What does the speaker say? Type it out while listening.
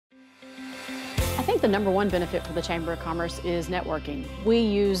I think the #1 benefit for the Chamber of Commerce is networking. We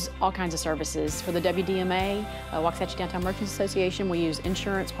use all kinds of services. For the WDMA, Waxahachie Downtown Merchants Association, we use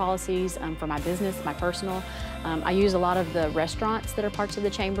insurance policies for my business, my personal. I use a lot of the restaurants that are parts of the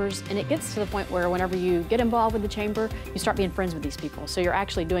chambers, and it gets to the point where whenever you get involved with the chamber, you start being friends with these people. So you're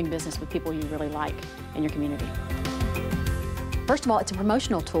actually doing business with people you really like in your community. First of all, it's a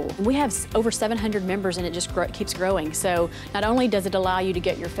promotional tool. We have over 700 members and it just keeps growing. So not only does it allow you to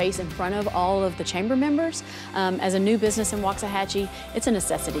get your face in front of all of the chamber members, as a new business in Waxahachie, it's a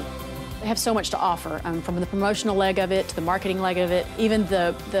necessity. They have so much to offer, from the promotional leg of it to the marketing leg of it, even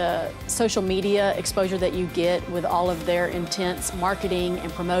the social media exposure that you get with all of their intense marketing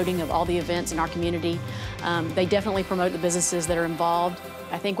and promoting of all the events in our community. They definitely promote the businesses that are involved.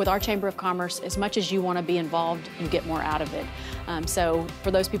 I think with our Chamber of Commerce, as much as you want to be involved, you get more out of it. So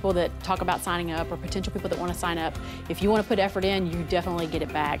for those people that talk about signing up or potential people that want to sign up, if you want to put effort in, you definitely get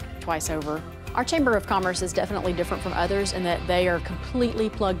it back twice over. Our Chamber of Commerce is definitely different from others in that they are completely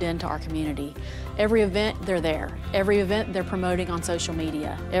plugged into our community. Every event, they're there. Every event, they're promoting on social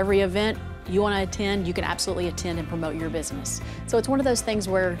media. Every event you want to attend, you can absolutely attend and promote your business. So it's one of those things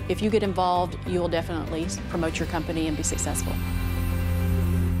where if you get involved, you will definitely promote your company and be successful.